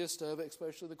 but the gist of it,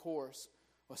 especially the chorus,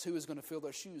 was who is going to fill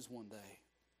their shoes one day.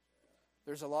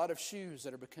 There's a lot of shoes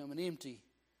that are becoming empty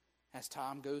as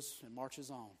time goes and marches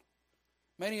on.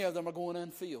 Many of them are going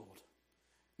unfilled.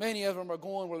 Many of them are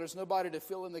going where there's nobody to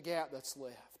fill in the gap that's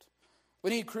left.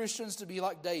 We need Christians to be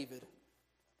like David,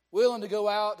 willing to go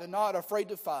out and not afraid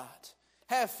to fight.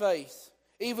 Have faith,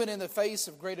 even in the face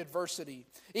of great adversity,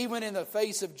 even in the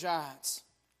face of giants.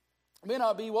 It may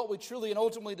not be what we truly and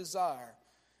ultimately desire.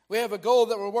 We have a goal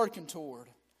that we're working toward.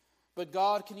 But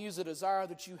God can use a desire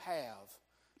that you have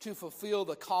to fulfill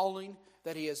the calling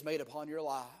that He has made upon your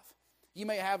life. You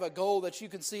may have a goal that you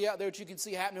can see out there that you can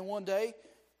see happening one day.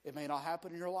 It may not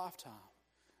happen in your lifetime.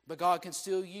 But God can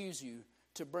still use you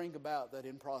to bring about that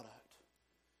end product.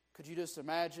 Could you just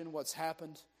imagine what's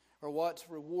happened or what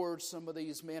rewards some of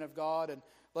these men of God and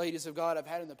ladies of God have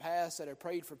had in the past that have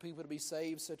prayed for people to be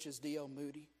saved, such as D.L.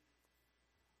 Moody?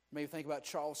 Maybe think about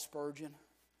Charles Spurgeon.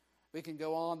 We can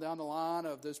go on down the line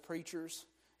of those preachers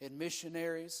and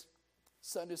missionaries,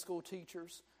 Sunday school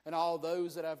teachers, and all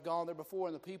those that have gone there before,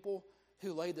 and the people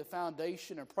who laid the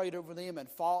foundation and prayed over them and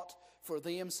fought for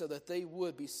them so that they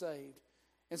would be saved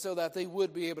and so that they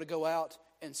would be able to go out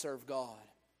and serve God.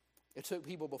 It took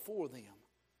people before them.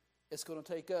 It's going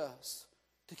to take us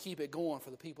to keep it going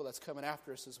for the people that's coming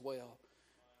after us as well.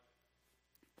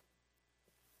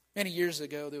 Many years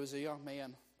ago, there was a young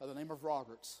man by the name of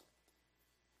Roberts.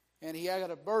 And he had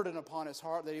a burden upon his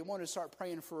heart that he wanted to start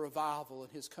praying for revival in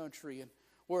his country and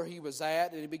where he was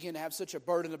at. And he began to have such a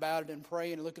burden about it and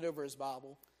praying and looking over his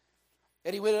Bible.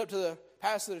 And he went up to the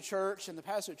pastor of the church, and the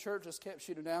pastor of the church just kept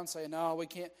shooting down, saying, no, we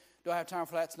can't, don't have time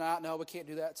for that tonight. No, we can't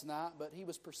do that tonight. But he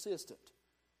was persistent.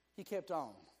 He kept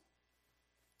on.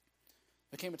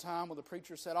 There came a time when the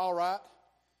preacher said, all right,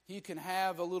 you can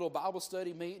have a little Bible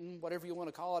study meeting, whatever you want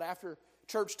to call it, after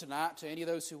church tonight to any of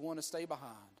those who want to stay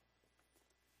behind.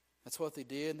 That's what they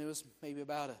did, and there was maybe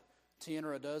about 10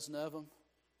 or a dozen of them,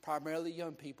 primarily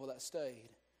young people that stayed.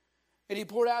 And he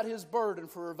poured out his burden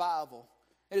for revival,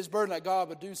 and his burden that God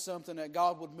would do something, that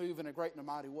God would move in a great and a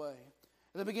mighty way.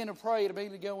 And they began to pray, and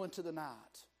began to go into the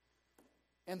night.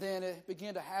 And then it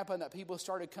began to happen that people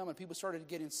started coming, people started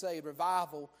getting saved.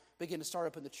 Revival began to start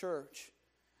up in the church.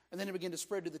 And then it began to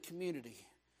spread to the community.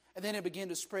 And then it began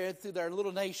to spread through their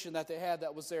little nation that they had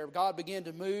that was there. God began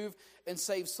to move and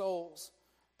save souls.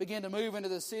 Began to move into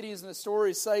the cities, and the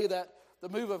stories say that the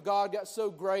move of God got so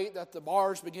great that the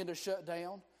bars began to shut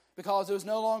down because there was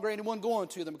no longer anyone going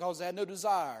to them because they had no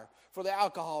desire for the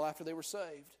alcohol after they were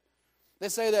saved. They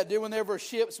say that whenever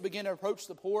ships began to approach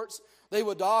the ports, they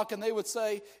would dock and they would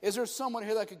say, is there someone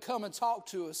here that could come and talk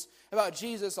to us about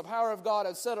Jesus? The power of God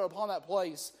had settled upon that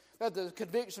place, that the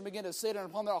conviction began to sit in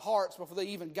upon their hearts before they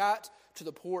even got to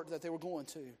the port that they were going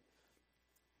to.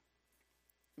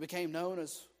 It became known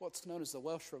as what's known as the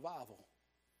Welsh Revival.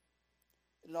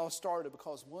 It all started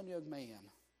because one young man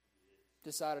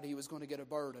decided he was going to get a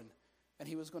burden and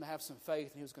he was going to have some faith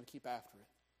and he was going to keep after it.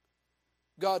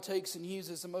 God takes and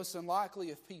uses the most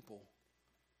unlikely of people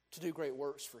to do great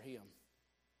works for Him.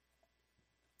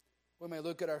 We may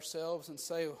look at ourselves and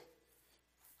say,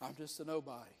 I'm just a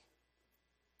nobody.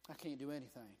 I can't do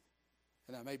anything.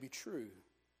 And that may be true.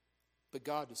 But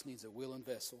God just needs a willing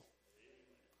vessel.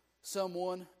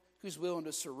 Someone who's willing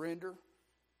to surrender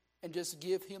and just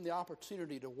give Him the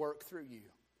opportunity to work through you.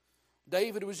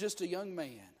 David was just a young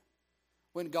man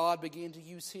when God began to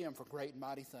use him for great and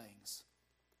mighty things.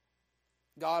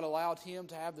 God allowed him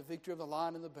to have the victory of the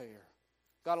lion and the bear.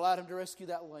 God allowed him to rescue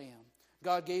that lamb.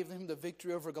 God gave him the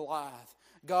victory over Goliath.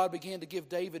 God began to give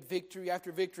David victory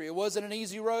after victory. It wasn't an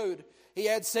easy road. He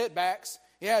had setbacks.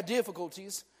 He had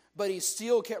difficulties. But he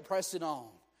still kept pressing on.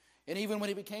 And even when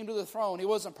he became to the throne, he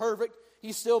wasn't perfect.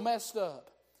 He still messed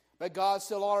up. But God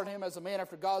still honored him as a man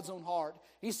after God's own heart.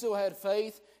 He still had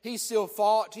faith. He still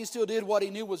fought. He still did what he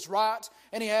knew was right.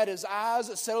 And he had his eyes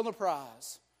set on the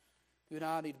prize. You and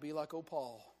I need to be like old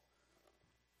Paul.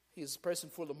 He was pressing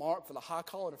for the mark for the high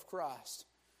calling of Christ.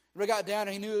 When he got down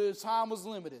and he knew that his time was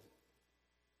limited.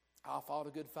 I fought a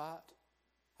good fight.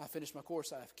 I finished my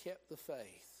course. I have kept the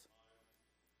faith.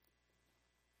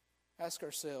 Ask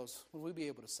ourselves, will we be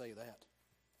able to say that?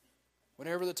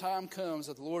 Whenever the time comes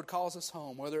that the Lord calls us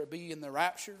home, whether it be in the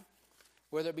rapture,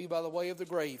 whether it be by the way of the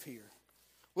grave here,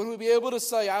 will we be able to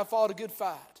say, I fought a good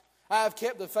fight. I have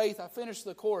kept the faith. I finished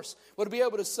the course. Would we be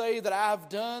able to say that I have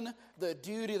done the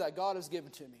duty that God has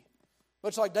given to me?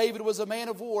 Much like David was a man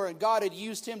of war and God had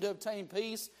used him to obtain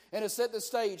peace and to set the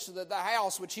stage so that the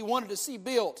house which he wanted to see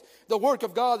built, the work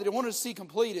of God that he wanted to see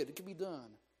completed, it could be done.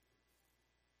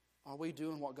 Are we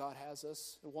doing what God has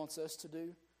us and wants us to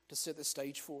do to set the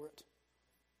stage for it?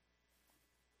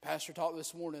 Pastor talked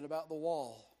this morning about the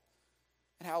wall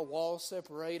and how walls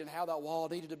separate and how that wall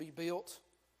needed to be built.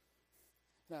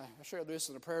 Now, I shared this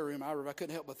in the prayer room. I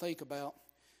couldn't help but think about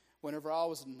whenever I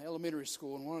was in elementary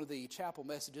school in one of the chapel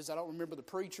messages. I don't remember the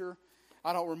preacher.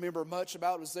 I don't remember much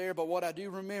about what was there, but what I do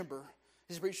remember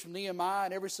He preached from Nehemiah,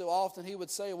 and every so often he would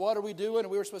say, what are we doing? And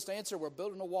we were supposed to answer, we're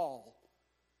building a wall.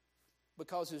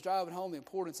 Because he was driving home the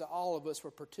importance that all of us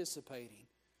were participating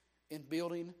in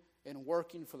building and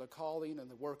working for the calling and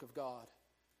the work of God.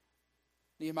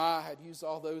 Nehemiah had used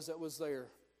all those that was there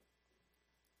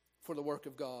for the work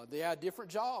of God. They had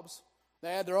different jobs.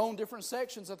 They had their own different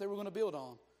sections that they were going to build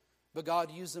on. But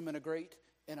God used them in a great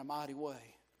and a mighty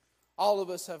way. All of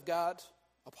us have got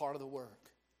a part of the work.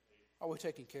 Are we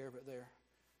taking care of it there?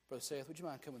 Brother Seth, would you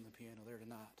mind coming to the piano there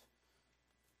tonight?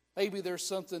 Maybe there's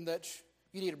something that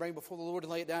you need to bring before the Lord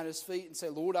and lay it down at His feet and say,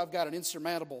 Lord, I've got an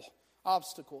insurmountable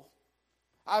obstacle.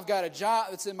 I've got a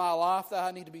giant that's in my life that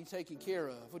I need to be taken care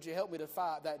of. Would you help me to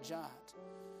fight that giant?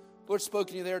 Lord,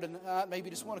 spoken to you there tonight. Maybe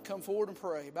you just want to come forward and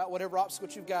pray about whatever obstacle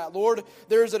you've got. Lord,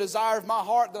 there's a desire of my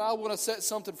heart that I want to set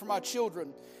something for my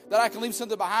children, that I can leave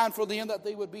something behind for them, that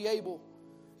they would be able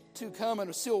to come and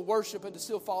to still worship and to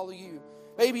still follow you.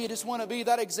 Maybe you just want to be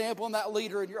that example and that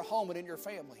leader in your home and in your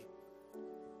family.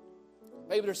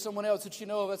 Maybe there's someone else that you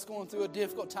know of that's going through a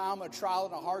difficult time, a trial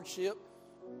and a hardship.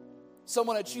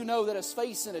 Someone that you know that is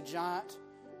facing a giant,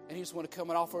 and you just want to come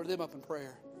and offer them up in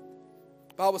prayer.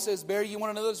 The Bible says, bear ye one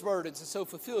another's burdens, and so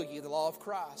fulfill ye the law of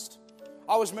Christ.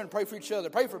 Always remember to pray for each other.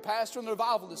 Pray for Pastor and the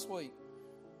revival this week.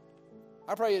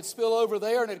 I pray it'd spill over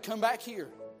there and it'd come back here.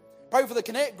 Pray for the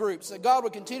connect groups, that God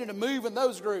would continue to move in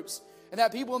those groups, and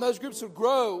that people in those groups would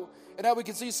grow, and that we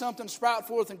could see something sprout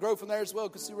forth and grow from there as well,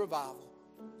 could see revival.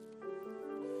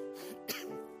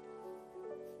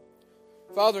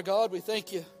 Father God, we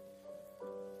thank you.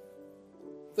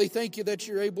 We thank you that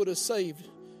you're able to save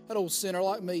an old sinner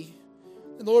like me.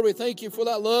 And Lord, we thank you for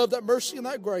that love, that mercy, and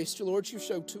that grace, dear Lord, you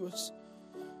showed to us.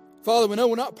 Father, we know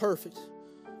we're not perfect.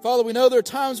 Father, we know there are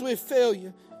times we fail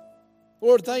you.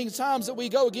 Lord, times that we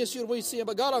go against you and we sin.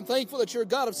 But God, I'm thankful that you're a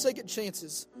God of second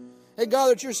chances. And God,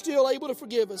 that you're still able to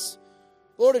forgive us.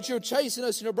 Lord, that you're chasing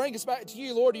us and you'll bring us back to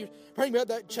you. Lord, you bring about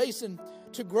that chasing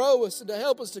to grow us and to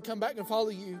help us to come back and follow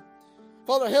you.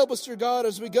 Father, help us, dear God,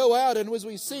 as we go out and as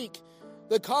we seek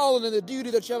the calling and the duty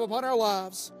that you have upon our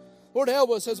lives. Lord, help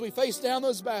us as we face down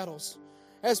those battles,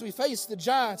 as we face the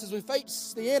giants, as we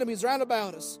face the enemies round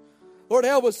about us. Lord,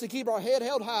 help us to keep our head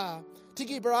held high, to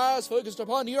keep our eyes focused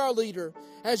upon you, our leader,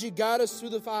 as you guide us through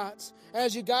the fights,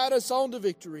 as you guide us on to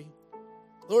victory.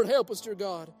 Lord, help us, dear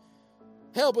God.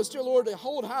 Help us, dear Lord, to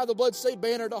hold high the blood-stained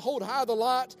banner, to hold high the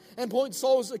light and point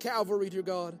souls to Calvary, dear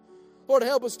God. Lord,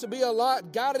 help us to be a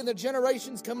light guiding the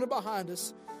generations coming behind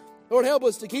us. Lord, help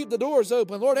us to keep the doors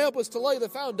open. Lord, help us to lay the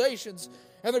foundations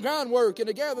and the groundwork and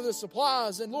to gather the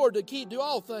supplies. And Lord, to do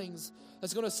all things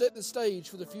that's going to set the stage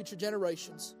for the future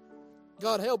generations.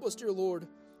 God, help us, dear Lord,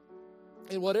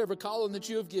 in whatever calling that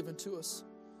you have given to us.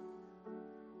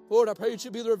 Lord, I pray that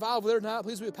you be the revival there tonight.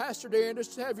 Please be Pastor Darren,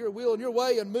 just to have your will and your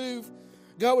way and move.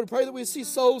 God, we pray that we see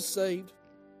souls saved.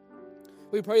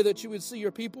 We pray that you would see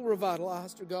your people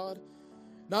revitalized, dear God.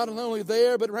 Not only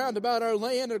there, but round about our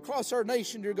land and across our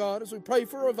nation, dear God, as we pray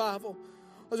for revival,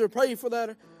 as we pray for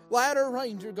that latter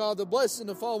rain, dear God, the blessing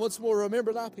to fall once more.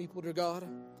 Remember thy people, dear God.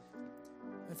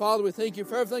 And Father, we thank you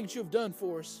for everything that you have done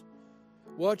for us,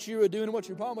 what you are doing and what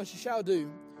you promise you shall do.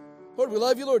 Lord, we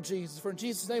love you, Lord Jesus. For in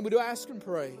Jesus' name we do ask and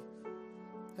pray.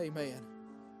 Amen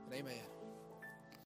and amen.